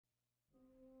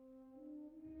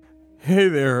Hey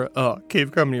there,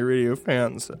 Cave Comedy Radio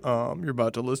fans. You're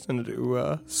about to listen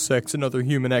to Sex and Other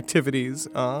Human Activities.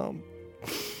 My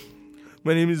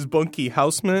name is Bunky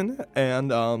Houseman,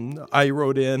 and I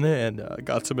wrote in and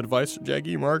got some advice from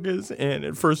Jackie Marcus, and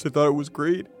at first I thought it was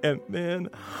great, and then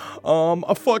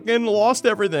I fucking lost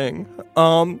everything.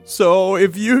 So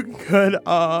if you could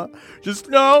just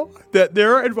know that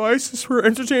their advice is for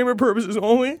entertainment purposes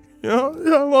only. You know,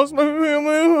 I lost my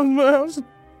family, I lost my house,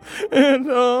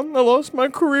 and I lost my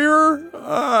career,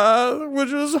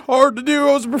 which was hard to do.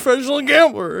 I was a professional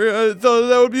gambler. I thought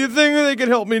that would be a thing that they could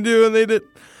help me do, and they did.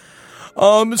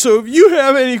 So if you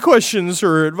have any questions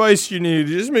or advice you need,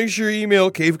 just make sure you email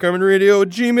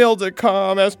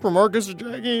cavecomedyradio@gmail.com, ask for Marcus or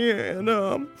Jackie, and,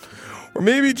 or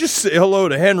maybe just say hello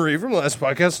to Henry from the last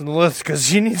podcast on the list, because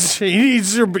he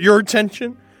needs your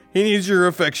attention. He needs your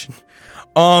affection.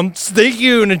 Thank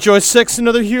you, and enjoy Sex and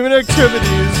Other Human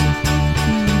Activities.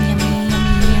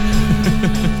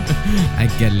 I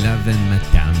get love in my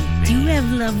tummy. Do you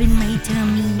have love in my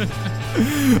tummy?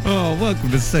 Oh, welcome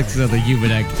to Sex and Other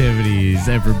Human Activities,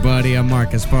 everybody. I'm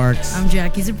Marcus Parks. I'm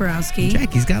Jackie Zabrowski.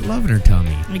 Jackie's got love in her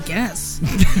tummy. I guess.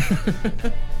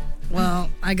 Well,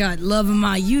 I got love in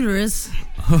my uterus.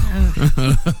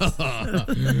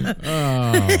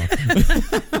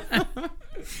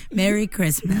 Merry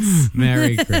Christmas.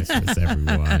 Merry Christmas,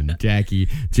 everyone. Jackie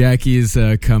is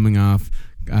coming off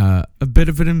a bit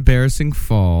of an embarrassing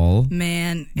fall.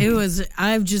 Man,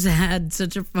 I've just had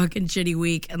such a fucking shitty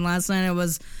week. And last night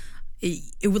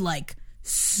it would like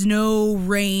snow,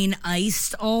 rain,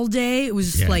 iced all day. It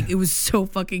was just it was so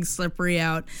fucking slippery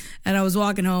out. And I was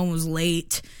walking home, it was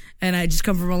late. And I just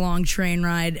come from a long train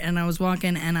ride. And I was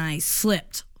walking and I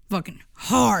slipped fucking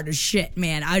hard as shit,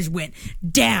 man. I just went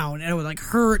down and I was like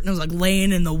hurt and I was like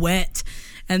laying in the wet.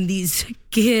 And these 4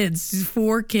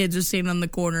 kids are sitting on the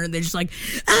corner, and they're just like,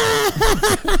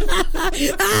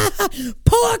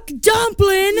 pork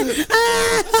dumpling.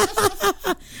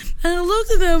 And I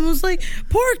looked at them and was like,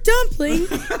 pork dumpling?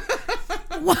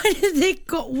 Why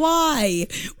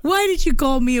did you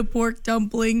call me a pork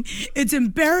dumpling? It's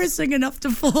embarrassing enough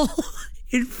to fall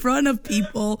in front of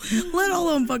people, let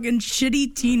alone fucking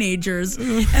shitty teenagers.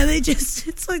 And they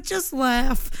just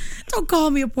laugh. Don't call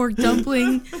me a pork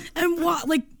dumpling. And why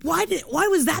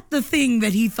was that the thing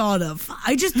that he thought of?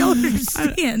 I just don't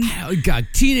understand. God,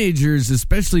 teenagers,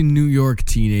 especially New York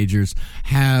teenagers,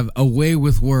 have a way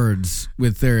with words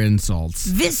with their insults.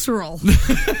 Visceral.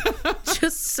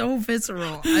 Just so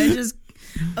visceral. It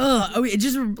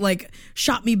just like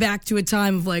shot me back to a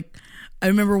time of like, I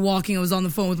remember walking, I was on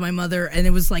the phone with my mother, and it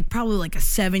was like probably like a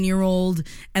 7-year-old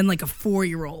and like a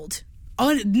 4-year-old.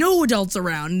 No adults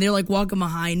around. And they're like walking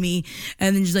behind me,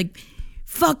 and then she's like,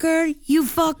 fucker, you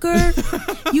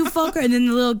fucker, you fucker. And then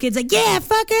the little kid's like, yeah,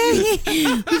 fucker,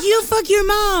 you fuck your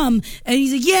mom. And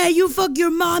he's like, yeah, you fuck your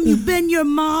mom, you bend your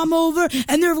mom over.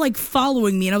 And they're like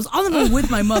following me, and I was on the phone with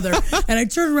my mother, and I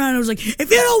turned around and I was like, if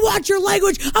you don't watch your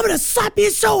language, I'm going to slap you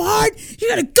so hard,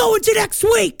 you're going to go into next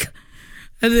week.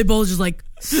 And they both just like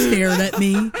stared at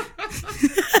me.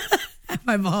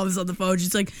 My mom's on the phone.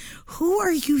 She's like, who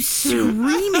are you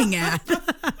screaming at?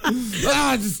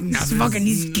 Just fucking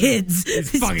these kids.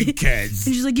 These fucking kids.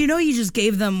 And she's like, you just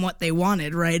gave them what they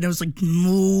wanted, right? And I was like,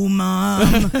 no,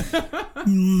 Mom.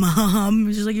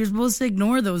 Mom. She's like, you're supposed to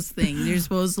ignore those things. You're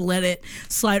supposed to let it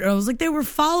slide. I was like, they were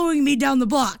following me down the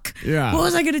block. Yeah. What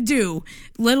was I going to do?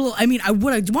 What I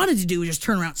wanted to do was just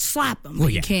turn around and slap them.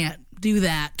 But you can't do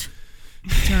that.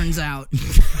 Turns out.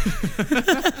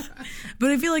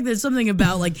 But I feel like there's something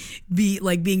about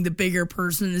being the bigger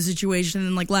person in the situation.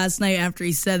 And like last night after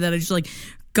he said that, I just like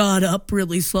got up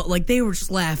really slow. Like they were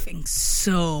just laughing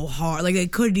so hard. Like they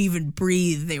couldn't even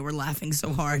breathe. They were laughing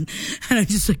so hard. And I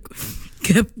just like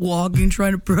kept walking,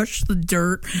 trying to brush the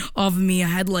dirt off of me. I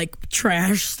had like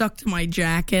trash stuck to my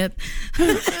jacket.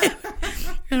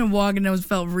 Kind of walking, I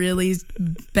felt really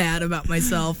bad about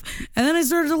myself, and then I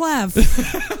started to laugh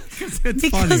because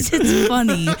it's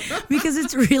funny. Because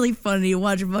it's really funny to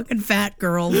watch a fucking fat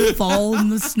girl fall in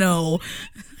the snow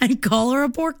and call her a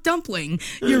pork dumpling.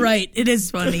 You're right, it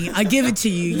is funny. I give it to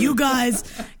you. You guys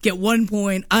get 1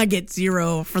 point. I get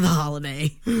 0 for the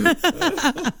holiday.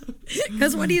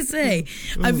 Because what do you say?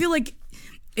 I feel like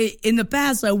in the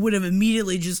past I would have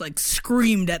immediately just like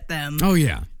screamed at them. Oh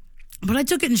yeah. But I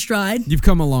took it in stride. You've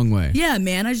come a long way. Yeah,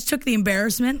 man. I just took the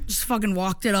embarrassment, just fucking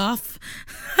walked it off,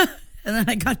 and then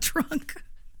I got drunk.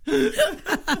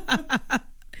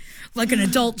 Like an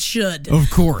adult should. Of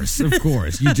course.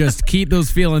 You just keep those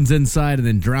feelings inside and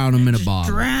then drown them in a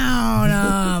bottle. Drown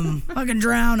them. Fucking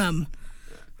drown them.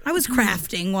 I was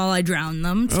crafting while I drowned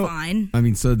them. It's fine. I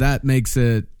mean, so that makes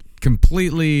it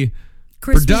completely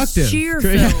Christmas productive. cheer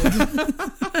filled.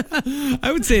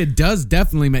 I would say it does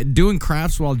definitely. Doing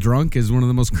crafts while drunk is one of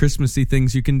the most Christmassy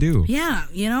things you can do. Yeah,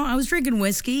 I was drinking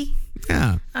whiskey.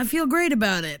 Yeah. I feel great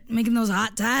about it. Making those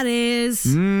hot toddies.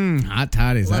 Hot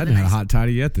toddies. I haven't had a hot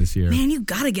toddy yet this year. Man, you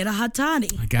gotta get a hot toddy.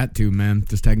 I got to, man.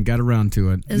 Just haven't got around to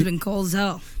it. It's been cold as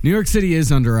hell. New York City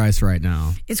is under ice right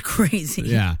now. It's crazy.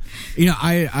 Yeah.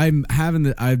 I'm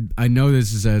having I know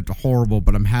this is horrible,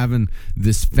 but I'm having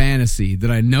this fantasy that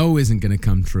I know isn't going to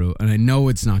come true, and I know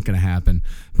it's not going to happen.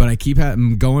 But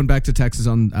I'm going back to Texas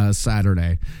on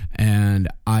Saturday, and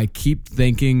I keep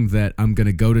thinking that I'm going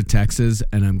to go to Texas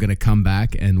and I'm going to come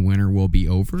back and winter will be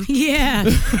over. Yeah.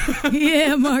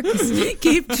 Yeah, Marcus.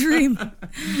 Keep dreaming.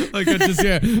 Like I'm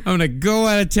going to go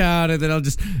out of town and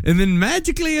then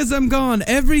magically as I'm gone,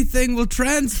 everything will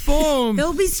transform.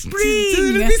 It'll be spring.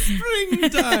 It'll be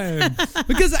springtime.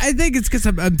 Because I think it's because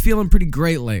I'm feeling pretty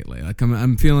great lately. Like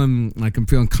I'm feeling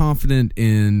confident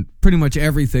in pretty much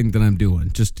everything that I'm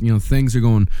doing. Just, things are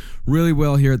going really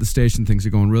well here at the station. Things are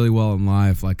going really well in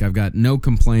live. Like I've got no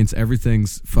complaints.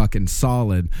 Everything's fucking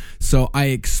solid. So I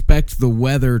expect the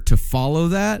weather to follow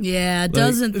that. Yeah, it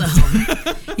doesn't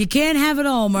though. You can't have it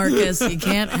all, Marcus. You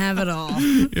can't have it all.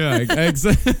 Yeah,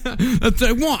 exactly. That's what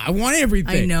I want. I want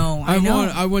everything. I know.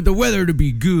 I want the weather to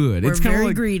be good. We're it's kind of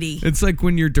very greedy. It's like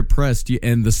when you're depressed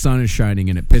and the sun is shining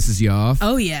and it pisses you off.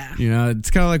 Oh yeah.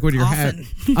 It's kind of like when you're Often.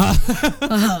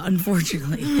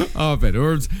 Unfortunately. Often,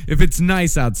 or if it's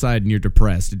nice outside and you're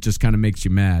depressed, it just kind of makes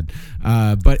you mad.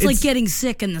 But it's like getting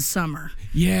sick in the summer.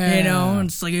 Yeah,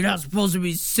 it's like you're not supposed to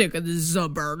be sick in the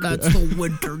summer. That's the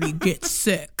winter. You get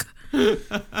sick.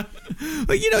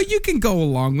 But you can go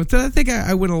along with it. I think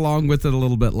I went along with it a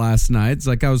little bit last night. It's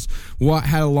like I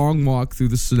had a long walk through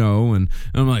the snow, and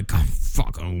I'm like, oh,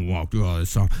 fuck, I don't walk through all this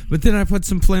song. But then I put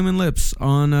some Flamin' Lips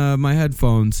on my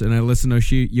headphones, and I listened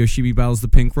to Yoshimi Battles the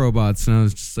Pink Robots, and I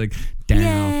was just like,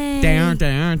 down, down,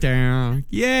 down, down.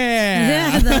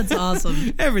 Yeah, that's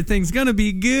awesome. Everything's gonna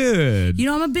be good.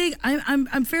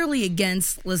 I'm fairly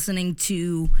against listening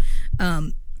to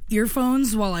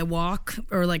earphones while I walk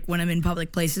or like when I'm in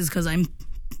public places because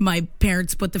my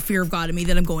parents put the fear of God in me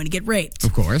that I'm going to get raped.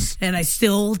 Of course. And I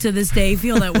still, to this day,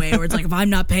 feel that way, where it's like, if I'm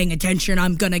not paying attention,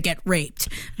 I'm going to get raped.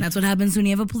 And that's what happens when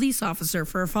you have a police officer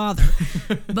for a father.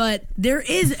 But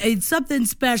it's something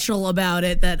special about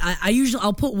it that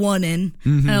I'll put one in,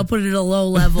 and I'll put it at a low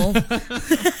level.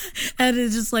 And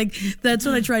it's just like, that's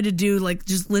what I tried to do, like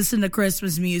just listen to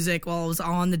Christmas music while I was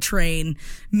on the train,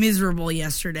 miserable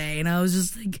yesterday. And I was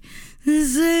just like, the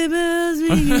same as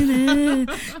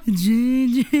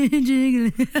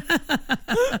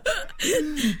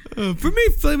for me,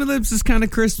 Flamin' Lips is kind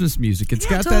of Christmas music. It's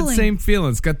got totally. that same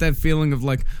feeling. It's got that feeling of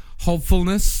like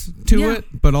hopefulness to it,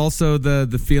 but also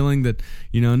the feeling that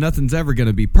nothing's ever going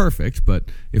to be perfect, but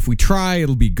if we try,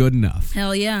 it'll be good enough.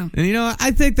 Hell yeah. And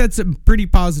I think that's a pretty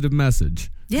positive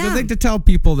message. Yeah. I think to tell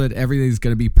people that everything's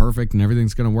going to be perfect and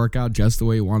everything's going to work out just the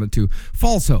way you want it to,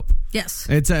 false hope. Yes.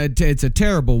 It's a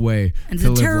terrible way and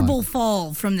to it's a terrible life.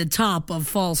 fall from the top of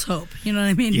false hope. You know what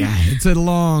I mean? Yeah, it's a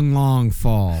long, long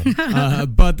fall.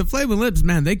 But the Flamin' Lips,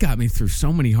 man, they got me through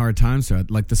so many hard times.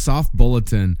 Like the Soft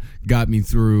Bulletin got me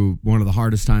through one of the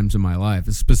hardest times in my life.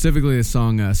 It's specifically the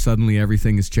song Suddenly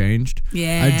Everything Has Changed.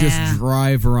 Yeah. I just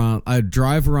drive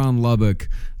around Lubbock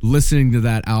listening to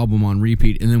that album on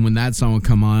repeat, and then when that song would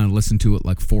come on, I'd listen to it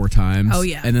like 4 times. Oh,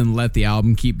 yeah. And then let the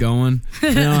album keep going.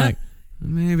 Like,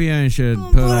 maybe I should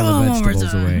put all the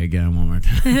vegetables away again one more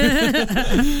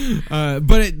time.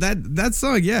 But that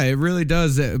song, yeah, it really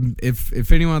does.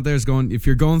 If anyone out there is if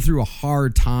you're going through a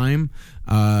hard time,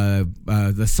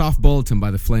 the Soft Bulletin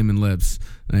by the Flamin' Lips.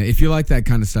 If you like that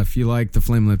kind of stuff, if you like the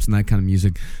Flamin' Lips and that kind of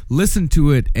music, listen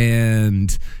to it,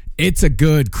 and it's a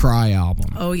good cry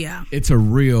album. Oh, yeah. It's a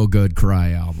real good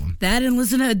cry album. That and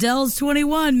listen to Adele's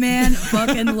 21, man.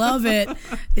 Fucking love it.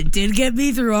 It did get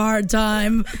me through a hard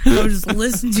time. I would just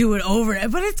listen to it over.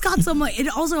 But it's got some, like, it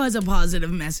also has a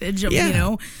positive message of,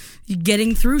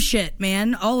 getting through shit,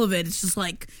 man. All of it. It's just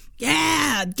like,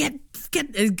 yeah, get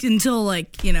until,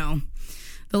 like, the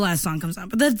last song comes on.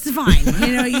 But that's fine.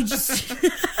 You just...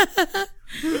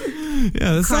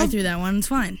 Yeah, cry through that one. It's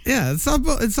fine. Yeah, Soft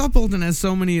Bulletin has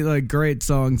so many like great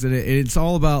songs, and it's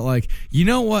all about like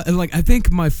what. Like I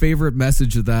think my favorite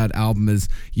message of that album is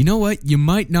what, you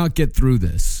might not get through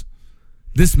this.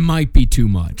 This might be too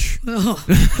much. Oh.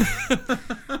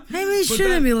 Maybe we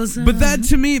shouldn't be listening. But that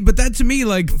to me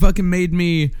like fucking made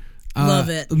me. Love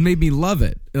it. Made me love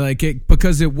it.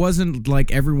 Because it wasn't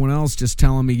like everyone else just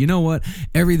telling me, what,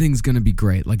 everything's going to be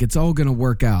great. Like, it's all going to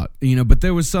work out. But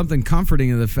there was something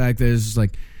comforting in the fact that it's just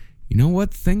like,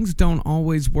 what, things don't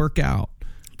always work out.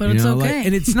 But it's okay.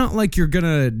 And it's not like you're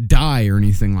gonna die or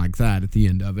anything like that at the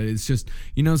end of it. It's just,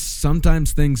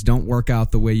 sometimes things don't work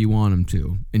out the way you want them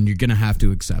to, and you're gonna have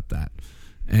to accept that.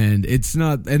 And it's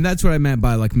not, and that's what I meant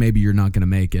by like maybe you're not gonna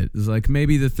make it. It's like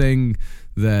maybe the thing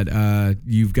that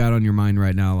you've got on your mind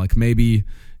right now, like maybe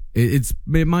it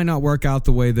might not work out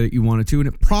the way that you want it to, and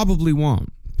it probably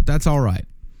won't. But that's all right.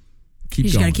 You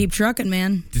just gotta keep trucking,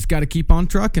 man. Just gotta keep on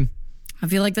trucking. I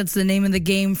feel like that's the name of the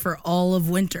game for all of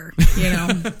winter.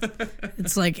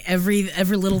 It's like every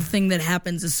little thing that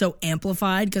happens is so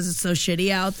amplified because it's so shitty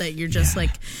out that you're just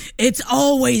like, it's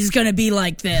always gonna be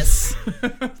like this.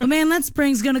 But man, that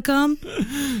spring's gonna come.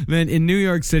 Man, in New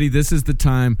York City, this is the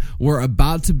time we're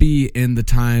about to be in the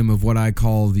time of what I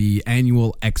call the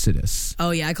annual exodus.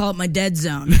 Oh yeah, I call it my dead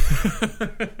zone.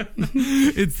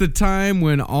 It's the time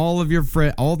when all of your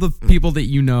all the people that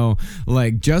you know,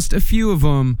 like just a few of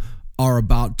them, are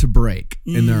about to break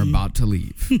and they're about to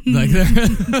leave. Like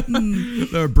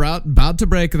they're about to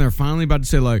break and they're finally about to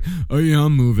say like, oh yeah,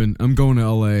 I'm moving. I'm going to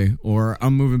LA or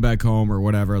I'm moving back home or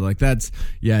whatever. Like that's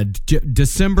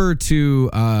December to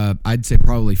I'd say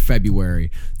probably February.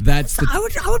 That's I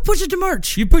would push it to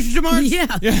March. You push it to March? Yeah.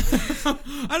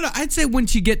 I don't know. I'd say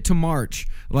once you get to March,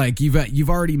 like you've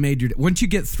already made your once you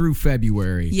get through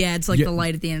February. Yeah, it's like the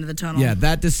light at the end of the tunnel. Yeah,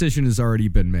 that decision has already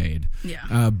been made.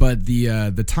 Yeah. But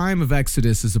the time of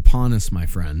exodus is upon us, my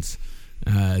friends.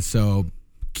 So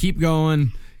keep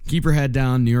going. Keep your head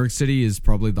down. New York City is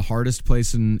probably the hardest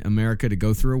place in America to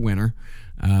go through a winter.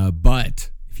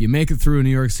 But if you make it through a New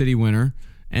York City winter,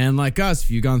 and like us,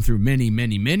 if you've gone through many,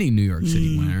 many, many New York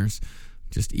City winters,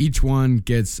 just each one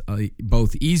gets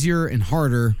both easier and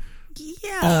harder.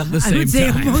 Yeah, all at the same I would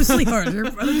say time. mostly harder,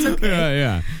 but it's okay.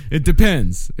 Yeah. It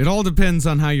depends. It all depends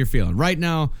on how you're feeling. Right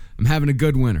now, I'm having a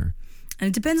good winter. And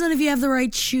it depends on if you have the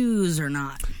right shoes or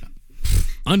not.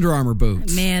 Under Armour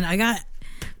boots. Man,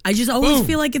 I just always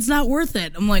feel like it's not worth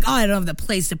it. I'm like, I don't have the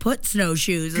place to put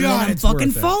snowshoes. And God, then I'm it's fucking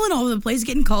worth it. falling all over the place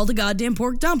getting called a goddamn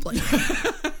pork dumpling.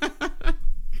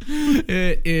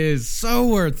 It is so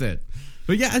worth it.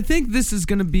 But yeah, I think this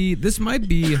might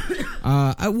be,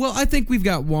 I think we've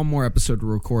got one more episode to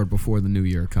record before the new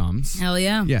year comes. Hell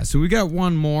yeah. Yeah, so we got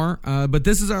one more, but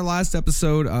this is our last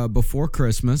episode before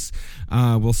Christmas.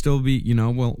 We'll still be,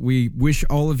 we wish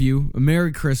all of you a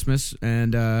Merry Christmas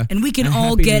and we can a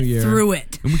all Happy get New Year. through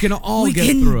it. And we can all We get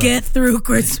can through get it. through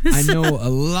Christmas. I know a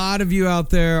lot of you out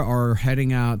there are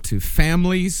heading out to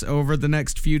families over the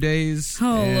next few days.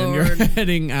 Oh, and Lord. You're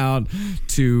heading out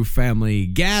to family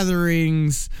gatherings.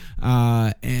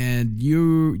 And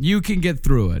you can get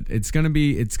through it. It's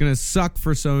gonna suck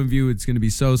for some of you. It's gonna be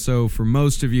so for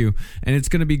most of you, and it's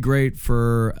gonna be great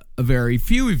for a very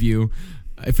few of you.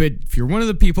 If you're one of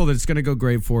the people that it's gonna go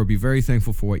great for, be very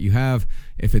thankful for what you have.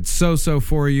 If it's so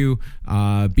for you,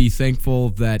 be thankful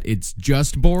that it's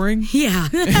just boring. Yeah.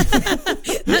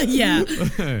 Yeah.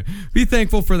 Be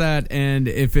thankful for that, and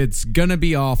if it's gonna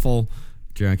be awful,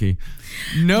 Jackie,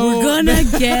 We're gonna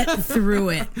get through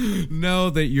it. know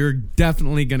that you're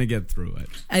definitely gonna get through it.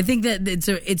 I think that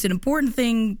it's an important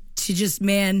thing to just,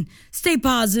 stay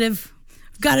positive.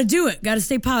 Got to do it. Got to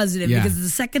stay positive because the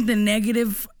second the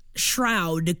negative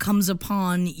shroud comes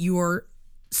upon your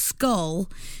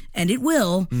skull, and it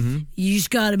will, you just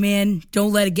got to,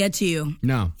 don't let it get to you.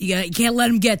 No. You can't let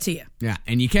them get to you. Yeah,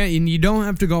 and you don't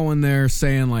have to go in there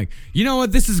saying like, you know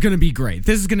what, this is going to be great.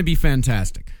 This is going to be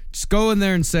fantastic. Just go in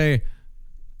there and say,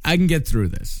 I can get through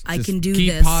this. I Just can do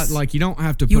keep this. Like, you don't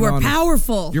have to put You are on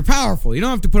powerful. You're powerful. You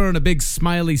don't have to put on a big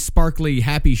smiley, sparkly,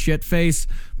 happy shit face,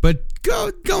 but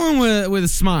go in with a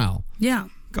smile. Yeah.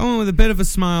 Go in with a bit of a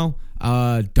smile.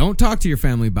 Don't talk to your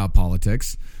family about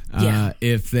politics. Yeah.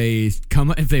 If they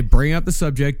bring up the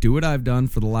subject, do what I've done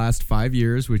for the last 5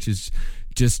 years, which is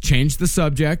just change the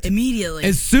subject Immediately.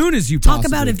 as soon as you Talk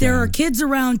possibly about if there can. are kids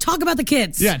around. Talk about the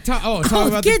kids. Yeah, talk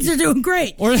about the kids are doing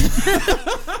great. Or Look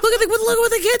at what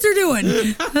the kids are doing.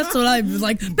 That's what I was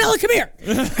like. Bella, come here.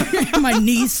 My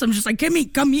niece. I'm just like, come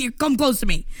here, come close to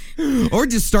me. or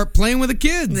just start playing with the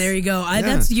kids. There you go. Yeah.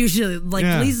 That's usually like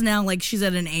Yeah. Lee's now like she's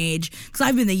at an age because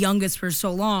I've been the youngest for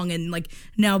so long, and like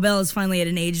now Bella's finally at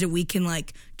an age that we can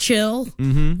like chill,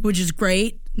 which is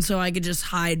great. And so I could just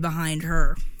hide behind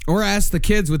her. Or ask the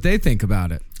kids what they think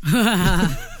about it.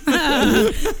 I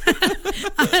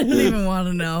don't even want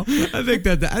to know. I think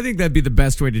that'd be the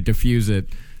best way to diffuse it.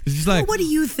 It's just like, What do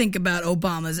you think about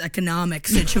Obama's economic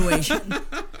situation?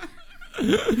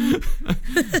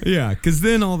 yeah, because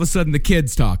then all of a sudden the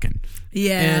kid's talking.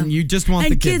 Yeah. And you just want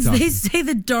and the kid kids, talking. they say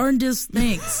the darndest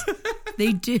things.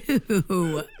 They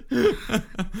do.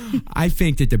 I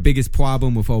think that the biggest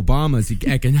problem with Obama's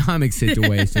economic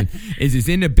situation is his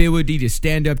inability to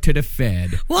stand up to the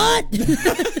Fed. What?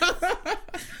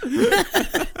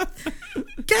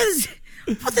 Guys,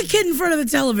 put the kid in front of the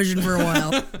television for a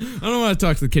while. I don't want to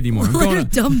talk to the kid anymore. Let her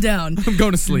dumb down. I'm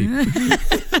going to sleep.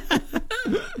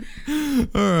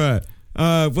 All right.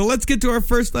 Well, let's get to our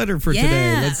first letter for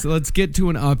today. Let's get to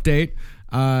an update.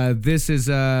 This is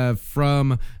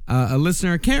from a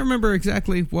listener. I can't remember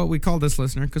exactly what we call this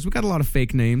listener because we got a lot of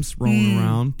fake names rolling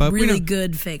around. But really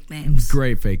good fake names.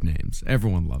 Great fake names.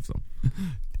 Everyone loves them.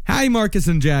 Hi, Marcus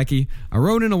and Jackie. I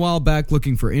wrote in a while back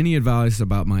looking for any advice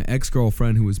about my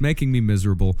ex-girlfriend who was making me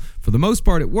miserable. For the most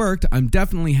part, it worked. I'm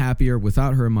definitely happier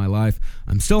without her in my life.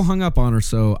 I'm still hung up on her,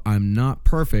 so I'm not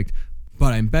perfect,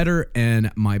 but I'm better,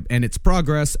 and it's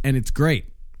progress, and it's great.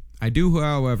 I do,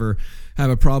 however, have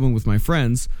a problem with my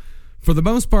friends. For the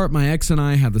most part, my ex and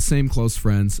I have the same close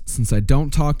friends since I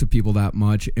don't talk to people that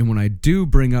much, and when I do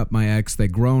bring up my ex, they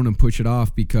groan and push it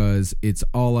off because it's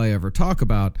all I ever talk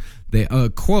about. They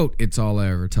quote, "It's all I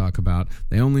ever talk about."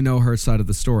 They only know her side of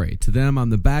the story. To them,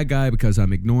 I'm the bad guy because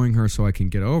I'm ignoring her so I can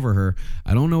get over her.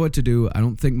 I don't know what to do. I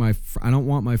don't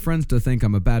want my friends to think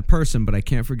I'm a bad person, but I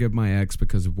can't forgive my ex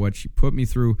because of what she put me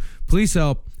through. Please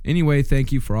help. Anyway,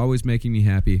 thank you for always making me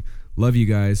happy. Love you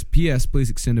guys. P.S. Please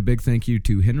extend a big thank you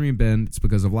to Henry and Ben. It's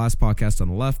because of last podcast on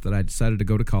the left that I decided to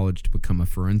go to college to become a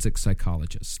forensic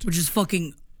psychologist. Which is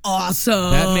fucking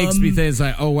awesome. That makes me think, it's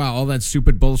like, oh wow, all that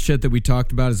stupid bullshit that we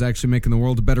talked about is actually making the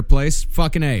world a better place.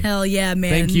 Fucking A. Hell yeah, man.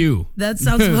 Thank you. That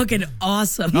sounds fucking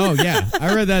awesome. Oh yeah,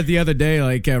 I read that the other day,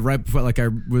 like right before, like I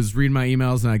was reading my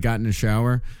emails and I got in the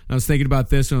shower. And I was thinking about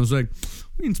this and I was like,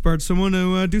 we inspired someone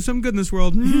to do something good in this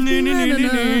world.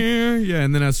 Yeah,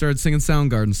 and then I started singing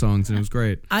Soundgarden songs and it was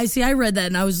great. I read that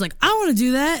and I was like, I want to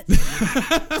do that.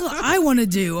 That's what I want to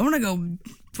do. I want to go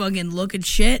fucking look at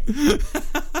shit.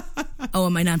 Oh,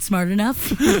 am I not smart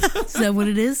enough? Is that what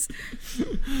it is?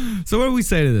 So what do we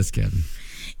say to this kid?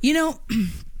 You know,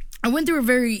 I went through a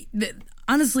very...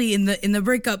 Honestly, in the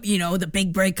breakup, you know, the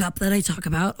big breakup that I talk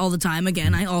about all the time.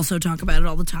 Again, I also talk about it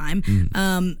all the time.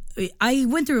 I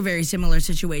went through a very similar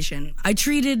situation. I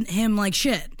treated him like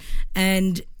shit.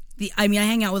 And I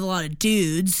hang out with a lot of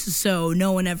dudes, so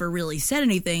no one ever really said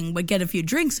anything, but get a few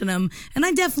drinks in them. And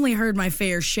I definitely heard my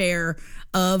fair share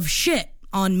of shit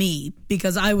on me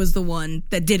because I was the one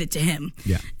that did it to him.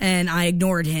 Yeah. And I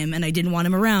ignored him and I didn't want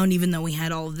him around even though we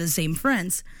had all of the same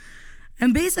friends.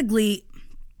 And basically...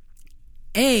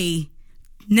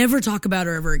 never talk about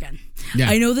her ever again. Yeah.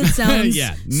 I know that sounds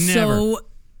yeah, never. so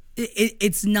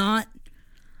it's not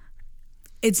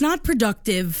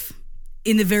productive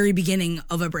in the very beginning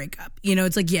of a breakup. You know,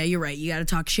 it's like, yeah, you're right. You got to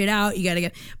talk shit out. You got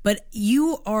to but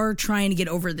you are trying to get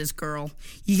over this girl.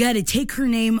 You got to take her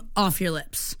name off your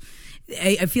lips.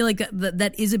 I feel like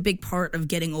that is a big part of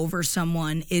getting over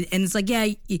someone. And it's like, yeah,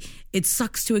 it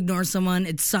sucks to ignore someone.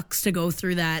 It sucks to go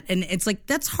through that. And it's like,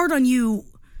 that's hard on you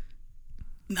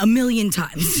a million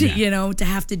times, yeah. You know, to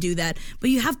have to do that. But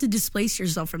you have to displace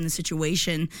yourself from the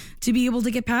situation to be able to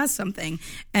get past something.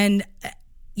 And,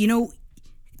 you know,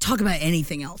 talk about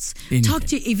anything else. Talk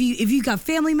to, if you got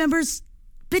family members,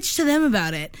 bitch to them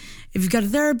about it. If you've got a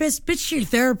therapist, bitch to your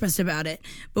therapist about it.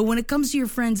 But when it comes to your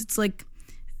friends, it's like,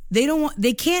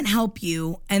 they can't help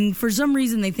you, and for some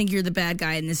reason they think you're the bad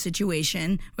guy in this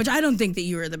situation, which I don't think that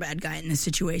you are the bad guy in this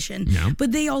situation. No.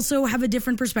 But they also have a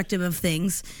different perspective of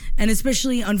things, and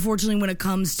especially, unfortunately, when it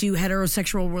comes to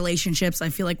heterosexual relationships, I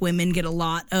feel like women get a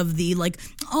lot of the, like,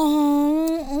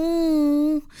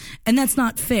 oh, and that's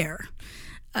not fair.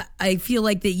 I feel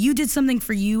like that you did something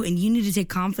for you, and you need to take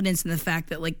confidence in the fact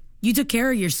that, like, you took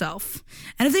care of yourself.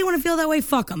 And if they want to feel that way,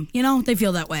 fuck them. You know, they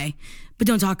feel that way. But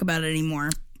don't talk about it anymore.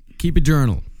 Keep a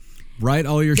journal. Write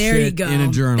all your shit in a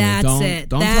journal.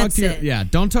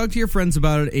 Don't talk to your friends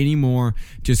about it anymore.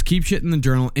 Just keep shit in the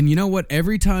journal. And you know what?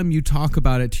 Every time you talk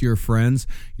about it to your friends,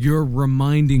 you're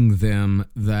reminding them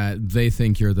that they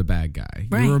think you're the bad guy.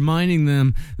 Right. You're reminding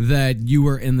them that you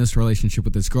were in this relationship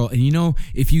with this girl. And you know,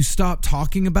 if you stop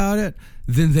talking about it,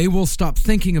 then they will stop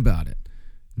thinking about it.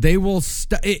 They will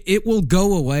it will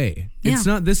go away. Yeah. It's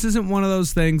not. This isn't one of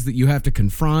those things that you have to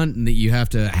confront and that you have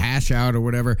to hash out or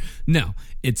whatever. No,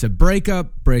 it's a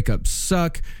breakup. Breakups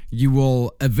suck. You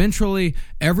will eventually.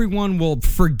 Everyone will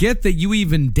forget that you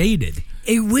even dated.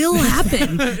 It will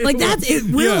happen. Like that.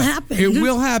 It will happen. It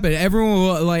will happen. Everyone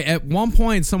will, like, at one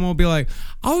point, someone will be like,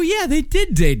 "Oh yeah, they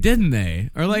did date, didn't they?"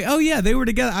 Or like, "Oh yeah, they were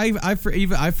together." I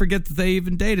forget that they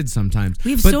even dated sometimes.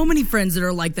 We have so many friends that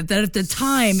are like that. That at the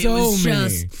time it was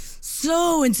just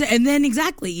so insane. And then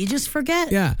exactly, you just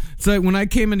forget. Yeah. So when I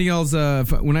came into y'all's,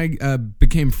 when I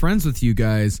became friends with you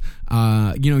guys,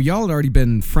 y'all had already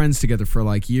been friends together for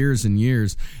like years and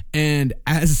years. And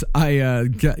as I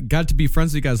got to be friends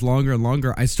with you guys longer and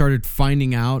longer, I started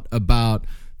finding out about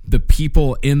the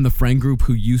people in the friend group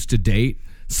who used to date.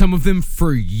 Some of them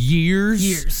for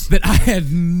years. That I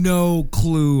had no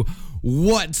clue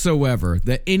whatsoever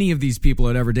that any of these people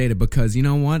had ever dated, because you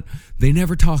know what? They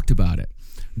never talked about it.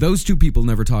 Those two people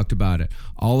never talked about it.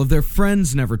 All of their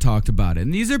friends never talked about it.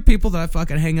 And these are people that I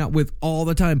fucking hang out with all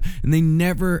the time, and they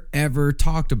never ever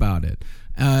talked about it.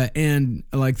 And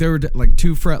like there were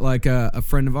like a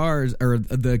friend of ours, or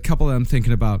the couple that I'm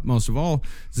thinking about most of all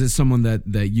is someone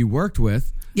that you worked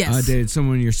with. Yes. Dated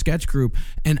someone in your sketch group,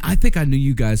 and I think I knew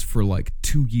you guys for like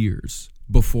 2 years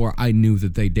before I knew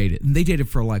that they dated. And they dated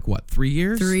for like, what, 3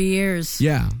 years? 3 years.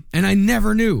 Yeah. And I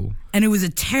never knew. And it was a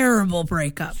terrible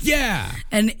breakup. Yeah.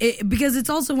 And because it's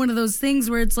also one of those things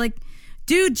where it's like,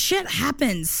 dude, shit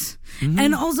happens. Mm-hmm.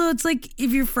 And also it's like,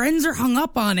 if your friends are hung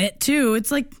up on it too,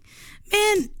 it's like,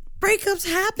 man, breakups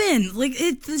happen. Like,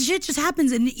 the shit just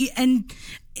happens, and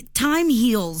time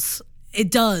heals. It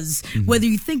does. Mm-hmm. Whether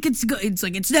you think it's good, it's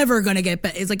like it's never gonna get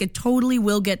better. It's like it totally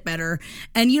will get better.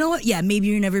 And you know what? Yeah, maybe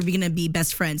you're never gonna be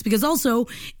best friends. Because also,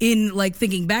 in like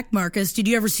thinking back, Marcus, did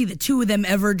you ever see the two of them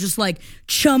ever just like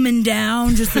chumming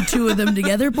down, just the two of them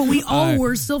together? But we all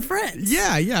were still friends.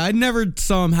 Yeah. I never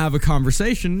saw them have a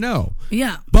conversation. No.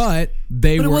 Yeah. But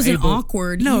it wasn't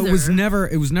awkward. No, either.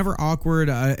 It was never awkward.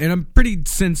 And I'm pretty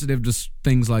sensitive to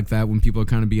things like that when people are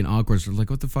kind of being awkward. So like,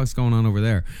 what the fuck's going on over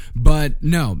there? But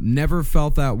no, never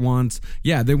felt that once.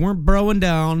 Yeah, they weren't broing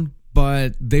down,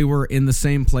 but they were in the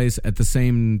same place at the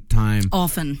same time.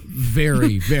 Often.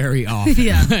 Very, very often.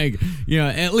 Yeah. Like,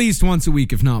 at least once a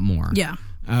week, if not more. Yeah.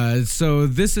 So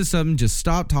this is something, just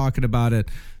stop talking about it.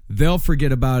 They'll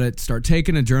forget about it. Start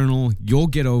taking a journal. You'll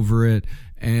get over it.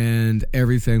 And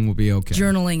everything will be okay.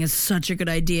 Journaling is such a good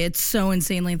idea. It's so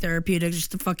insanely therapeutic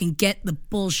just to fucking get the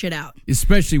bullshit out.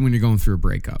 Especially when you're going through a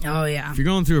breakup. Oh, yeah. If you're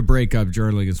going through a breakup,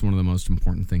 journaling is one of the most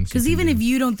important things. Because even if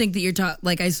you don't think that you're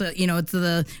like I said, it's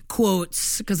the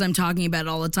quotes, because I'm talking about it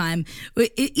all the time.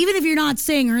 Even if you're not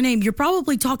saying her name, you're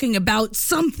probably talking about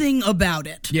something about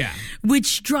it. Yeah.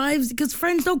 Which drives, because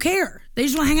friends don't care. They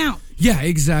just want to hang out. Yeah,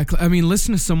 exactly. I mean,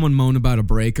 listen to someone moan about a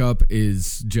breakup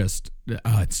is just,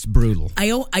 it's brutal.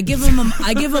 I give them a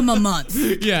month.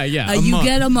 Yeah. You month.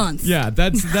 get a month. Yeah,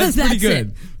 that's pretty good.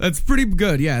 It. That's pretty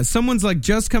good. Yeah, if someone's like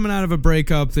just coming out of a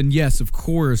breakup, then yes, of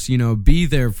course, be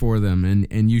there for them,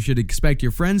 and you should expect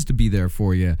your friends to be there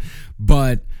for you.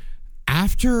 But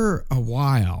after a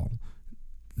while,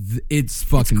 it's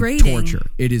fucking torture.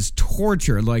 It is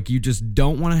torture. Like, you just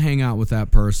don't want to hang out with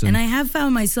that person. And I have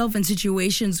found myself in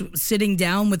situations sitting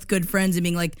down with good friends and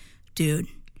being like, dude,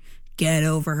 get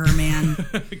over her, man.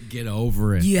 Get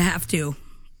over it. You have to.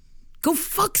 Go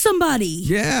fuck somebody.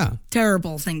 Yeah.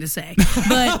 Terrible thing to say.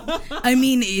 But, I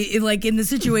mean, like, in the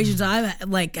situations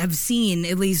I've seen,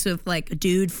 at least with, like,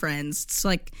 dude friends, it's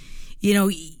like,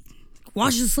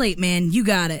 wash the slate, man. You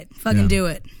got it. Fucking do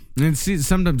it. And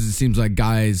sometimes it seems like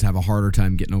guys have a harder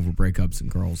time getting over breakups than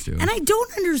girls do. And I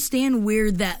don't understand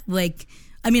where that, like,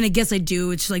 I mean, I guess I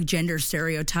do. It's like gender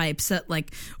stereotypes that,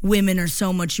 like, women are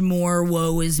so much more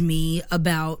woe is me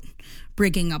about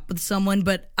breaking up with someone.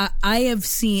 But I have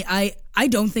seen, I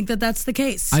don't think that that's the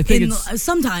case. I think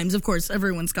sometimes, of course,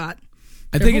 everyone's got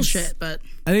their bullshit, but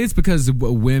I think it's because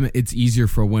women, it's easier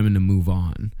for women to move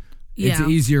on. Yeah. It's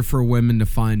easier for women to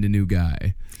find a new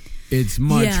guy. It's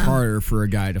much harder for a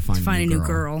guy to find a new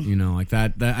girl. Like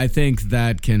that I think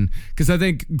that can, because I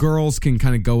think girls can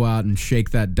kind of go out and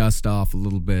shake that dust off a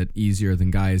little bit easier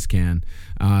than guys can.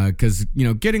 Because,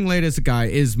 getting laid as a guy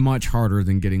is much harder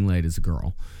than getting laid as a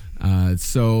girl.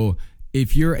 So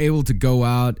if you're able to go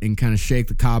out and kind of shake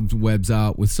the cobwebs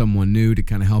out with someone new to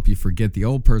kind of help you forget the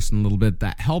old person a little bit,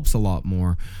 that helps a lot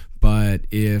more. But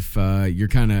if you're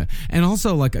kind of, and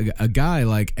also like a guy,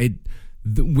 like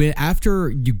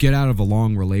after you get out of a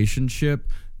long relationship,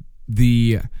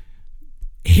 the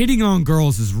hitting on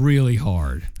girls is really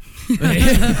hard.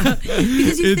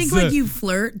 Because you think like you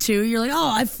flirt too. You're like,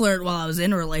 oh, I flirt while I was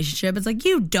in a relationship. It's like,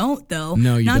 you don't though.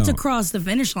 No, you don't. Not to cross the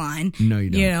finish line. No, you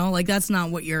don't. Like that's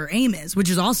not what your aim is, which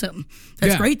is awesome.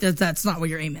 That's great that that's not what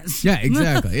your aim is. Yeah,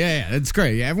 exactly. Yeah, it's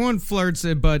great. Yeah, everyone flirts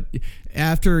it, but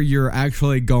after you're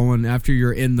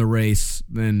in the race,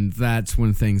 then that's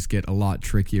when things get a lot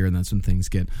trickier, and that's when things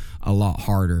get a lot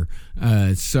harder.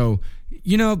 So,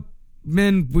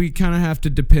 men, we kind of have to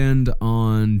depend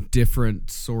on different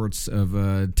sorts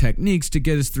of techniques to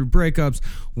get us through breakups.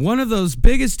 One of those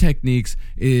biggest techniques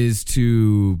is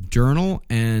to journal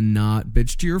and not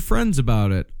bitch to your friends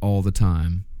about it all the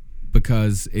time.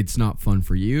 because it's not fun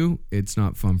for you, it's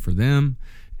not fun for them,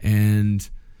 and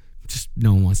just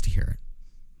no one wants to hear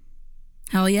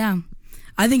it. Hell yeah.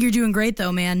 I think you're doing great,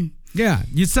 though, man. Yeah,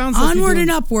 you sound like onward and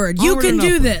upward. You can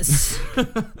do this.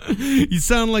 You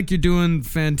sound like you're doing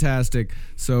fantastic.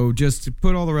 So just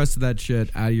put all the rest of that shit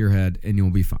out of your head, and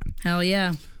you'll be fine. Hell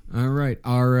yeah. All right,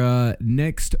 our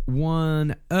next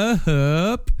one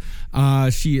up.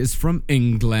 She is from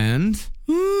England.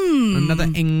 Another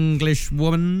English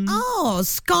woman. Oh,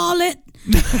 Scarlett.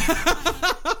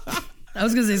 I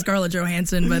was going to say Scarlett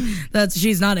Johansson, but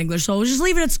she's not English, so we'll just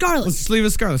leave it at Scarlett. Let's just leave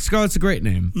it Scarlett. Scarlett's a great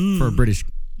name for a British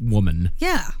woman.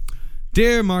 Yeah.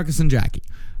 Dear Marcus and Jackie,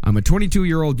 I'm a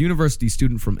 22-year-old university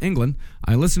student from England.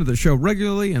 I listen to the show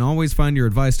regularly and always find your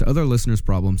advice to other listeners'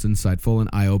 problems insightful and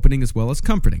eye-opening as well as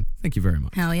comforting. Thank you very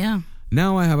much. Hell yeah.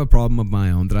 Now I have a problem of my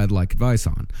own that I'd like advice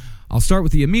on. I'll start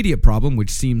with the immediate problem, which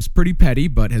seems pretty petty,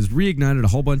 but has reignited a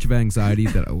whole bunch of anxiety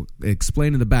that I'll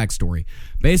explain in the backstory.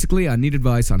 Basically, I need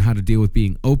advice on how to deal with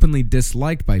being openly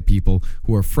disliked by people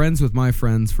who are friends with my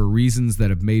friends for reasons that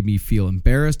have made me feel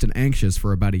embarrassed and anxious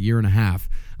for about a year and a half.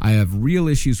 I have real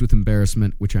issues with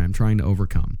embarrassment, which I am trying to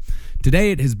overcome.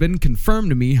 Today, it has been confirmed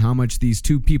to me how much these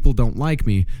two people don't like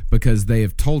me because they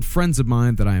have told friends of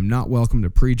mine that I am not welcome to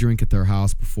pre-drink at their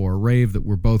house before a rave that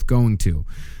we're both going to.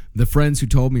 The friends who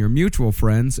told me are mutual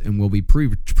friends and will be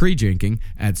pre-drinking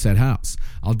at said house.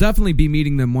 I'll definitely be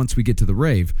meeting them once we get to the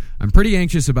rave. I'm pretty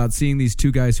anxious about seeing these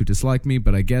two guys who dislike me,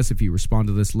 but I guess if you respond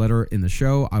to this letter in the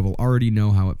show, I will already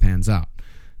know how it pans out.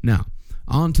 Now,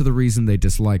 on to the reason they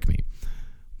dislike me.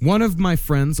 One of my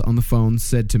friends on the phone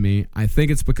said to me, I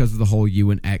think it's because of the whole you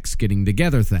and X getting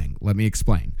together thing. Let me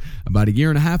explain. About a year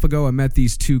and a half ago, I met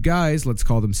these two guys. Let's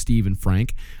call them Steve and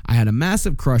Frank. I had a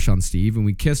massive crush on Steve, and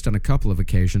we kissed on a couple of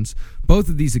occasions. Both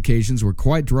of these occasions were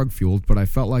quite drug-fueled, but I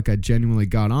felt like I genuinely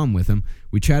got on with him.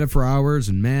 We chatted for hours,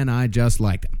 and man, I just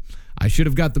liked him. I should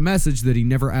have got the message that he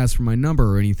never asked for my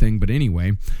number or anything, but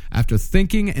anyway, after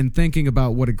thinking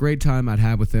about what a great time I'd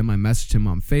had with him, I messaged him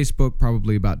on Facebook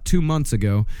probably about 2 months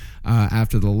ago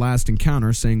after the last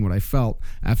encounter, saying what I felt.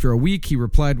 After a week, he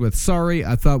replied with, sorry,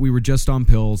 I thought we were just on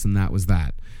pills, and that was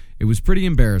that. It was pretty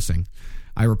embarrassing.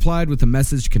 I replied with a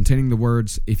message containing the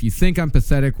words, if you think I'm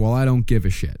pathetic, well, I don't give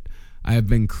a shit. I have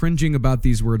been cringing about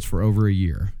these words for over a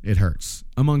year. It hurts,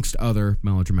 amongst other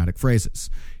melodramatic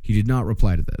phrases. He did not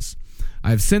reply to this. I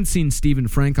have since seen Steve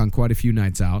and Frank on quite a few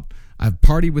nights out. I've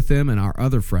partied with them and our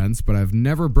other friends, but I've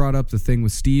never brought up the thing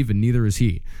with Steve, and neither has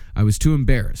he. I was too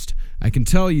embarrassed. I can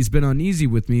tell he's been uneasy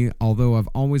with me, although I've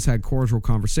always had cordial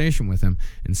conversation with him,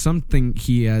 and sometimes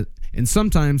he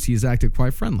has acted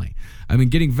quite friendly. I've been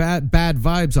getting bad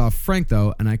vibes off Frank,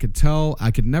 though, and I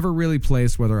could never really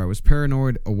place whether I was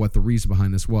paranoid or what the reason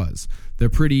behind this was. They're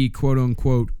pretty,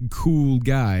 quote-unquote, cool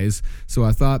guys, so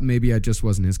I thought maybe I just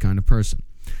wasn't his kind of person.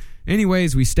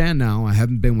 Anyways, we stand now. I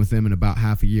haven't been with them in about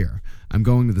half a year. I'm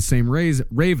going to the same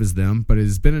rave as them, but it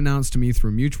has been announced to me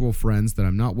through mutual friends that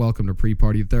I'm not welcome to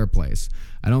pre-party at their place.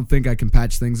 I don't think I can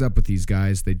patch things up with these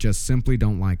guys. They just simply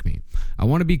don't like me. I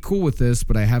want to be cool with this,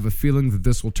 but I have a feeling that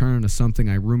this will turn into something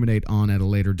I ruminate on at a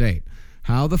later date.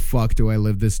 How the fuck do I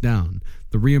live this down?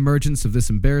 The reemergence of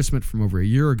this embarrassment from over a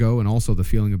year ago, and also the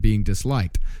feeling of being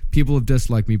disliked. People have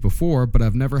disliked me before, but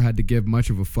I've never had to give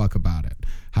much of a fuck about it.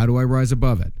 How do I rise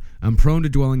above it? I'm prone to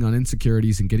dwelling on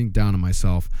insecurities and getting down on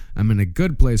myself. I'm in a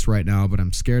good place right now, but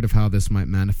I'm scared of how this might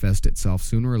manifest itself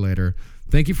sooner or later.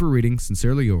 Thank you for reading.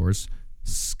 Sincerely yours,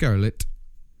 Scarlett.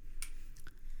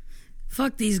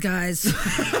 Fuck these guys.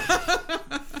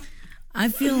 I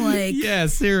feel like... Yeah,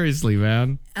 seriously,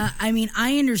 man. I mean,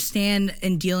 I understand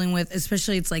in dealing with,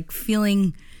 especially it's like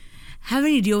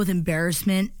having to deal with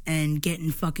embarrassment and getting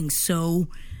fucking so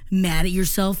mad at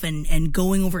yourself and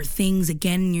going over things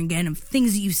again and again of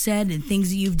things that you've said and things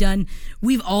that you've done.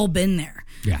 We've all been there.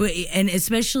 Yeah. And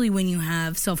especially when you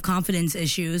have self-confidence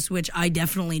issues, which I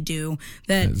definitely do,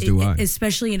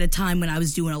 especially at a time when I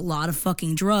was doing a lot of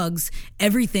fucking drugs,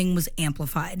 everything was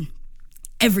amplified.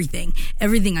 Everything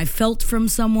I felt from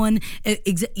someone,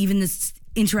 even this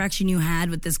interaction you had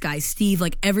with this guy, Steve,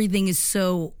 like everything is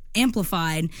so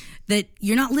amplified that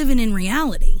you're not living in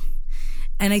reality.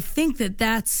 And I think that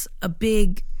that's a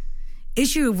big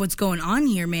issue of what's going on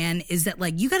here, man, is that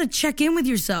like you got to check in with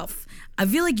yourself. I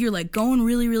feel like you're like going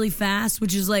really, really fast,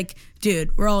 which is like,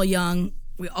 dude, we're all young.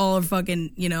 We all are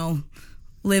fucking,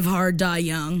 live hard, die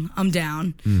young. I'm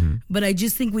down. Mm-hmm. But I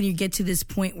just think when you get to this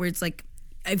point where it's like,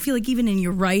 I feel like even in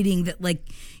your writing that like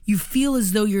you feel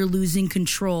as though you're losing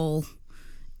control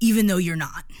even though you're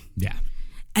not. Yeah.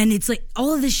 And it's like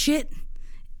all of this shit,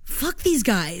 fuck these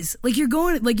guys. Like you're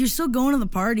still going to the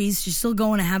parties, you're still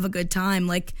going to have a good time.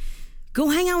 Like go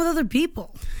hang out with other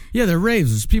people. Yeah, they're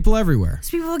raves. There's people everywhere. There's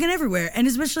people fucking everywhere. And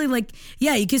especially, like,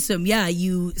 yeah, you kissed them. Yeah,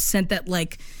 you sent that,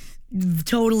 like,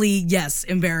 totally, yes,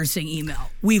 embarrassing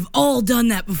email. We've all done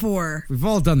that before. We've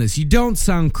all done this. You don't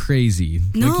sound crazy.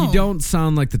 No. Like, you don't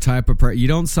sound like the type of you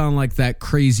don't sound like that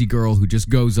crazy girl who just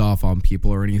goes off on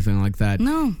people or anything like that.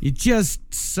 No. You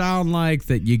just sound like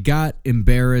that you got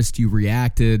embarrassed. You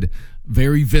reacted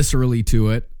very viscerally to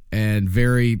it and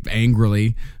very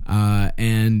angrily.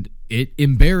 And it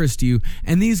embarrassed you.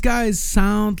 And these guys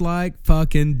sound like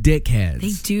fucking dickheads.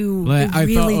 They do. Like, they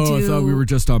really do. I thought we were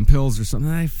just on pills or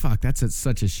something. That's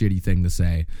such a shitty thing to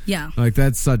say. Yeah. Like,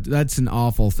 that's an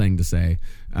awful thing to say.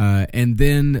 And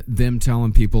then them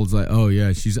telling people, it's like, oh,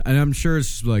 yeah, and I'm sure it's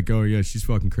just like, oh, yeah, she's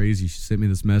fucking crazy. She sent me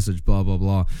this message, blah, blah,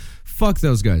 blah. Fuck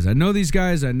those guys. I know these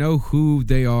guys. I know who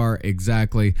they are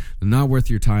exactly. They're not worth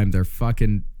your time. They're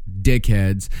fucking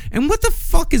dickheads. And what the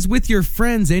fuck is with your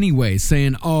friends anyway,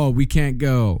 saying, oh, we can't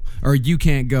go, or you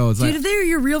can't go? It's Dude, like, if they're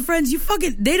your real friends,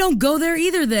 they don't go there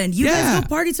either then. You Yeah. guys go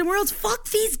party somewhere else. Fuck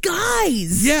these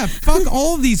guys. yeah, fuck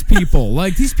all of these people.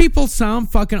 Like, these people sound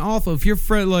fucking awful. If your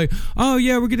friend, like, oh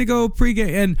yeah, we're gonna go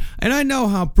pregame, and I know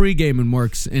how pregaming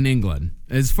works in England.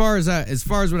 As far as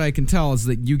what I can tell is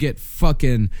that you get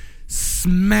fucking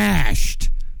smashed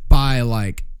by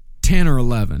like 10 or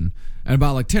 11. And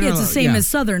about like 10 Yeah, or it's the 11, same yeah. as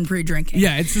Southern pre-drinking.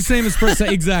 Yeah, it's the same as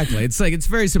exactly. It's like, it's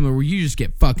very similar where you just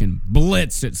get fucking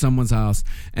blitzed at someone's house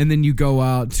and then you go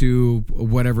out to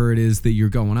whatever it is that you're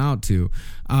going out to.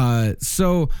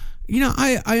 So, you know,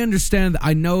 I understand.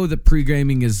 I know that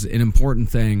pre-gaming is an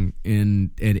important thing in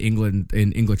England,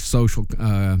 in English social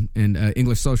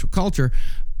English social culture,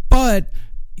 but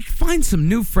you find some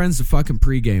new friends to fucking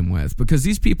pre-game with, because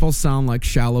these people sound like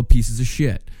shallow pieces of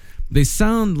shit. They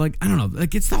sound like, I don't know,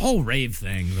 like it's the whole rave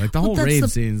thing. Like the whole rave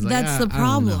scene's like, that's the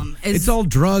problem. It's all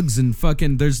drugs and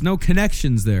fucking, there's no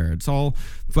connections there. It's all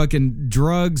fucking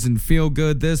drugs and feel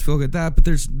good this, feel good that, but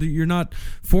you're not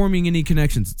forming any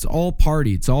connections. It's all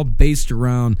party. It's all based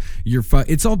around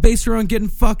it's all based around getting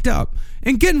fucked up.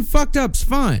 And getting fucked up's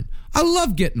fine. I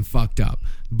love getting fucked up.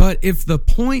 But if the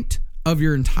point of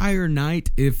your entire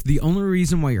night, if the only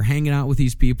reason why you're hanging out with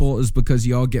these people is because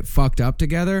you all get fucked up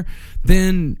together,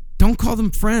 then don't call them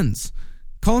friends.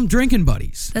 Call them drinking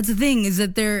buddies. That's the thing, is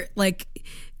that they're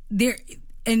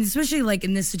and especially like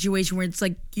in this situation where it's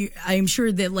like, I'm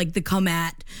sure that like the come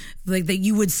at, like that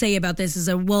you would say about this is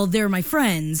that, well, they're my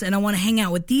friends and I want to hang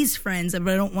out with these friends, but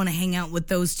I don't want to hang out with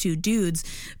those two dudes.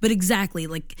 But exactly,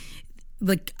 like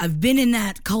I've been in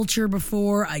that culture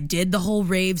before. I did the whole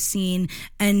rave scene,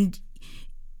 and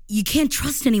you can't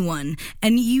trust anyone.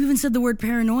 And you even said the word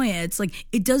paranoia. It's like,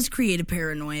 it does create a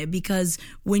paranoia, because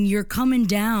when you're coming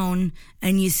down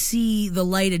and you see the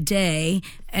light of day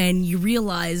and you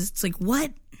realize, it's like,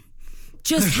 what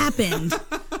just happened?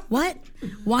 What?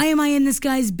 Why am I in this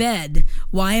guy's bed?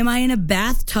 Why am I in a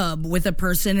bathtub with a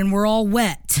person and we're all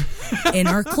wet in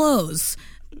our clothes?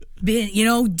 Did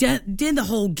the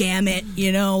whole gamut,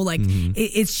 like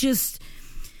it's just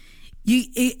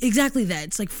exactly that.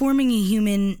 It's like forming a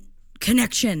human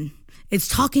connection. It's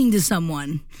talking to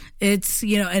someone. It's,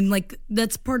 and like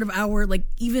that's part of our, like,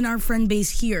 even our friend base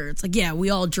here. It's like, yeah,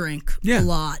 we all drink a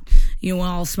lot. We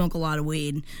all smoke a lot of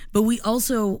weed, but we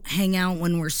also hang out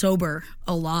when we're sober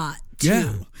a lot too.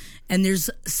 Yeah. And there's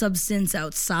substance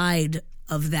outside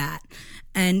of that.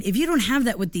 And if you don't have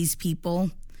that with these people,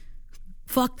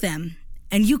 fuck them.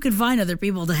 And you can find other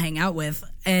people to hang out with.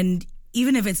 And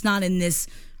even if it's not in this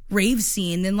rave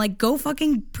scene, then like go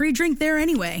fucking pre-drink there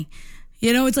anyway.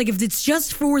 It's like, if it's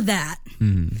just for that,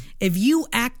 if you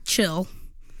act chill,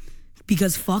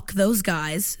 because fuck those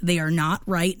guys, they are not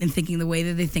right in thinking the way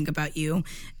that they think about you.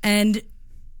 And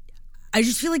I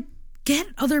just feel like, get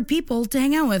other people to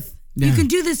hang out with. Yeah. You can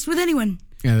do this with anyone.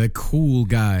 Yeah, the cool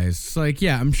guys. It's like,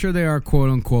 yeah, I'm sure they are, quote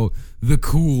unquote, the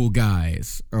cool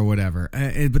guys or whatever.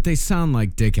 But they sound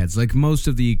like dickheads. Like most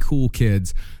of the cool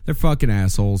kids, they're fucking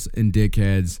assholes and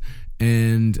dickheads.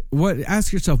 And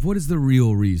ask yourself, what is the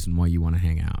real reason why you want to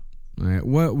hang out? Right?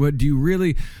 What do you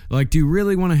really like? Do you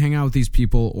really want to hang out with these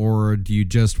people, or do you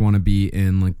just want to be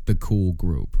in like the cool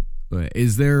group?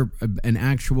 Is there an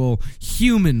actual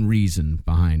human reason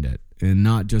behind it, and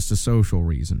not just a social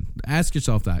reason? Ask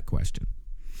yourself that question.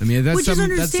 I mean, that's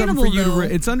something for you.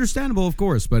 It's understandable, of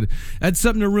course, but that's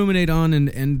something to ruminate on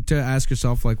and to ask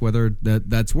yourself, like, whether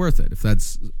that's worth it.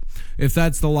 If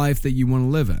that's the life that you want to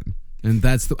live in, and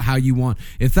that's how you want.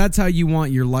 If that's how you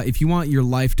want your life, if you want your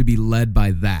life to be led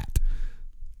by that,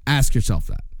 ask yourself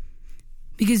that.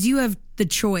 Because you have the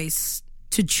choice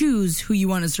to choose who you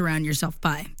want to surround yourself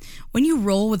by. When you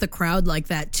roll with a crowd like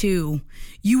that too,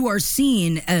 you are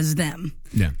seen as them.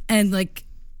 Yeah. And like,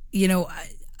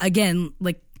 again,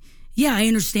 like, yeah, I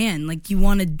understand. Like, you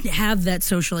want to have that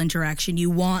social interaction. You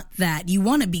want that. You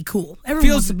want to be cool.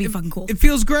 Everyone wants to be fucking cool. It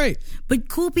feels great. But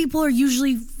cool people are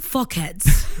usually fuckheads.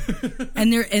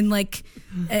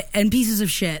 and pieces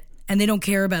of shit. And they don't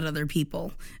care about other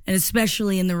people. And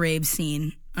especially in the rave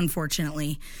scene,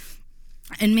 unfortunately.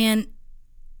 And man,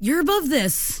 you're above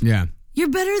this. Yeah. You're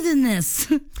better than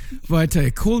this. But I tell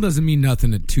you, cool doesn't mean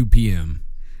nothing at 2 p.m.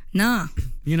 Nah.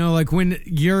 You know, like when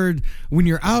you're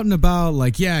out and about,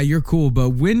 like, yeah, you're cool.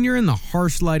 But when you're in the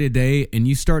harsh light of day and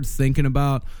you start thinking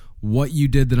about what you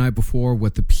did the night before,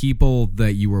 what the people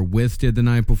that you were with did the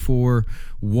night before,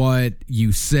 what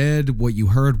you said, what you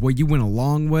heard, what you went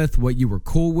along with, what you were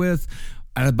cool with,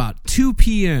 at about 2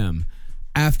 p.m.,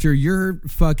 after your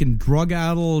fucking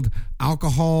drug-addled,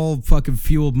 alcohol fucking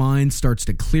fueled mind starts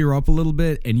to clear up a little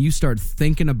bit and you start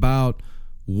thinking about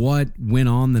what went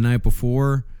on the night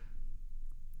before,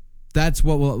 that's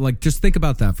what will, like, just think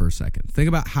about that for a second. Think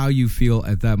about how you feel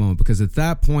at that moment, because at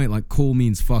that point, like, cool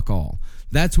means fuck all.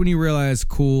 That's when you realize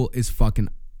cool is fucking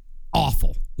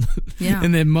awful. Yeah.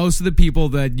 And then most of the people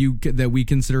that we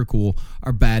consider cool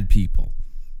are bad people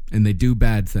and they do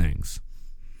bad things.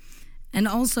 And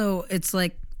also, it's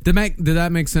like... Did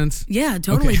that make sense? Yeah, it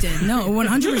totally did. No,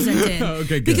 100% did. Okay,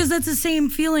 good. Because that's the same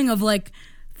feeling of, like,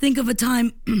 think of a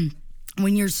time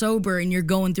when you're sober and you're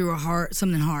going through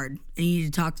something hard and you need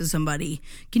to talk to somebody.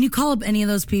 Can you call up any of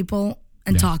those people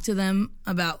and talk to them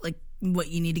about, like, what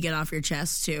you need to get off your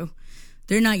chest, too?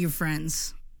 They're not your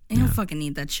friends. You don't fucking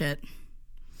need that shit.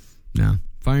 No.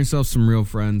 Find yourself some real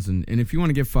friends, and if you want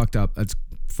to get fucked up, that's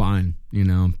fine, you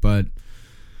know, but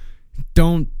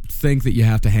don't think that you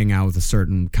have to hang out with a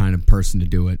certain kind of person to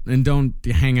do it, and don't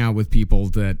hang out with people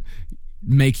that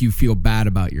make you feel bad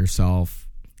about yourself,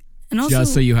 and also,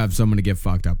 just so you have someone to get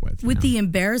fucked up with. With the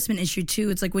embarrassment issue, too,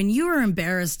 it's like when you are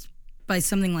embarrassed by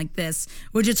something like this,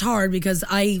 which it's hard because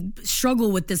I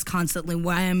struggle with this constantly.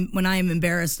 When I am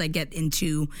embarrassed, I get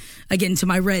into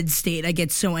my red state. I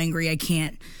get so angry I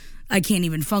can't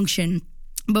even function.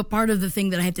 But part of the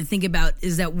thing that I have to think about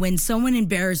is that when someone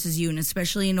embarrasses you, and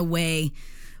especially in a way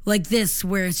like this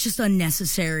where it's just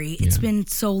unnecessary, it's been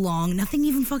so long, nothing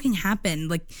even fucking happened.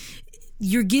 Like,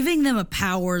 you're giving them a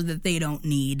power that they don't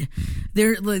need.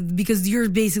 They're like, because you're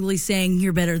basically saying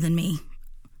you're better than me.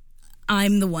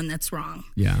 I'm the one that's wrong.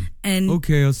 Yeah. And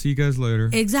okay, I'll see you guys later.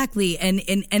 Exactly. And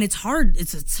it's hard.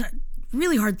 It's a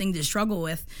really hard thing to struggle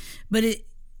with, but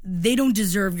they don't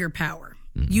deserve your power.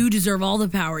 Mm-hmm. You deserve all the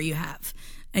power you have,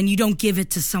 and you don't give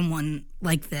it to someone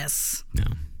like this. No.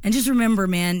 And just remember,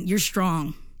 man, you're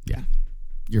strong. Yeah.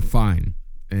 You're fine.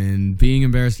 And being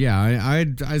embarrassed,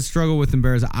 I struggle with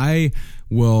embarrassment. I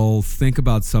will think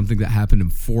about something that happened in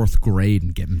 4th grade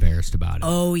and get embarrassed about it.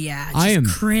 Oh, yeah.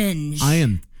 Just cringe. I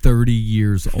am 30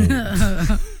 years old.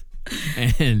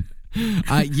 And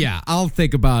I'll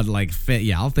think about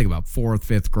I'll think about 4th,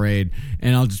 5th grade,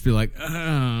 and I'll just be like,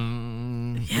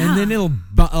 and then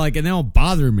it'll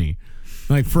bother me,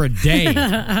 like, for a day.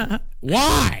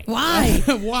 Why?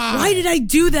 Why did I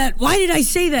do that? Why did I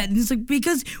say that? And it's like,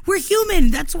 because we're human.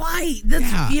 That's why.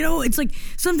 It's like,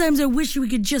 sometimes I wish we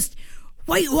could just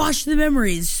whitewash the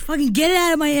memories. Just fucking get it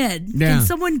out of my head. Yeah. Can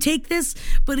someone take this?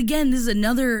 But again, this is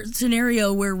another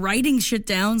scenario where writing shit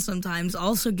down sometimes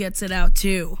also gets it out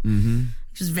too. Mm-hmm.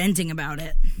 Just venting about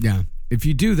it. Yeah. If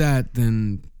you do that,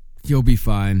 then you'll be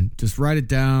fine. Just write it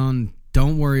down.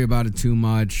 Don't worry about it too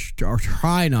much, or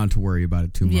try not to worry about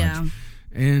it too much. Yeah.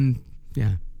 And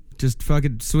just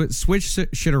fucking switch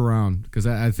shit around, because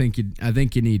I think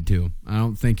you need to. I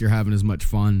don't think you're having as much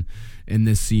fun in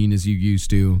this scene as you used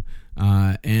to.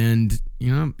 And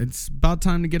it's about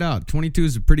time to get out. 22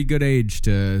 is a pretty good age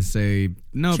to say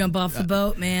no. Jump off the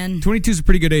boat, man. 22 is a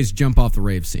pretty good age to jump off the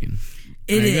rave scene.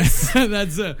 It is.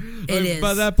 It is.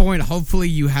 By that point, hopefully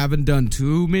you haven't done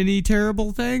too many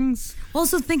terrible things.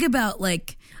 Also, think about,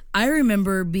 like, I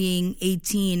remember being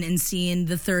 18 and seeing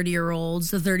the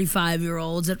 30-year-olds, the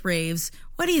 35-year-olds at raves.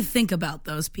 What do you think about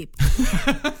those people?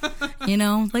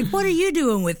 Like, what are you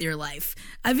doing with your life?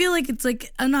 I feel like it's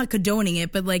like, I'm not condoning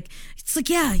it, but like, it's like,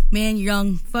 yeah, man, you're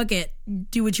young. Fuck it.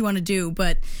 Do what you want to do.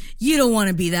 But you don't want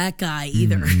to be that guy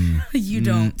either. Mm-hmm. You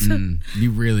don't.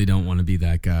 You really don't want to be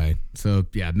that guy. So,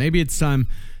 yeah, maybe it's time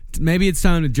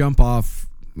to jump off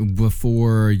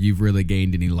before you've really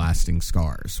gained any lasting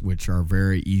scars, which are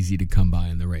very easy to come by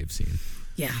in the rave scene.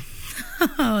 Yeah.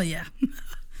 Oh, yeah.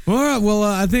 All right, well,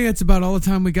 I think that's about all the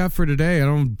time we got for today. I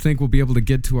don't think we'll be able to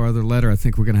get to our other letter. I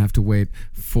think we're going to have to wait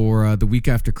for the week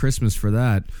after Christmas for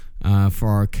that. for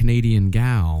our Canadian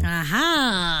gal.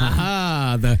 Aha!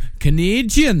 Aha, the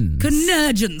Canadians.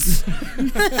 Canadians.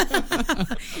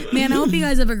 Man, I hope you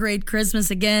guys have a great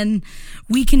Christmas again.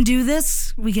 We can do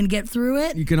this. We can get through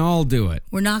it. You can all do it.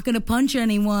 We're not going to punch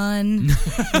anyone.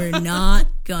 We're not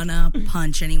going to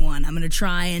punch anyone. I'm going to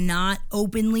try and not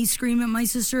openly scream at my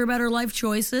sister about her life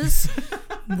choices.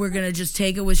 We're going to just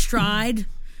take it with stride.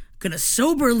 Going to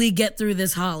soberly get through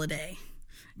this holiday.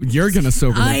 You're going to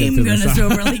soberly I'm going to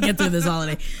soberly get through this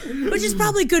holiday, which is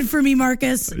probably good for me,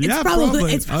 Marcus.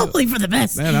 It's probably for the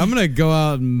best. Man, I'm going to go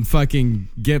out and fucking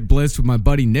get blitzed with my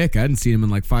buddy Nick. I hadn't seen him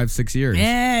in like 5-6 years.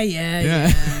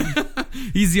 Yeah.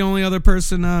 He's the only other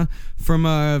person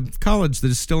from college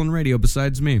that is still in radio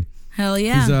besides me. Hell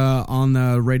yeah. He's on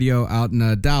the radio out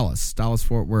in Dallas,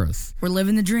 Fort Worth. We're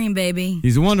living the dream, baby.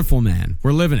 He's a wonderful man.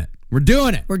 We're living it. We're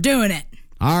doing it. We're doing it.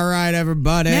 All right,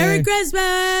 everybody. Merry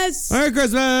Christmas. Merry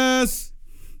Christmas.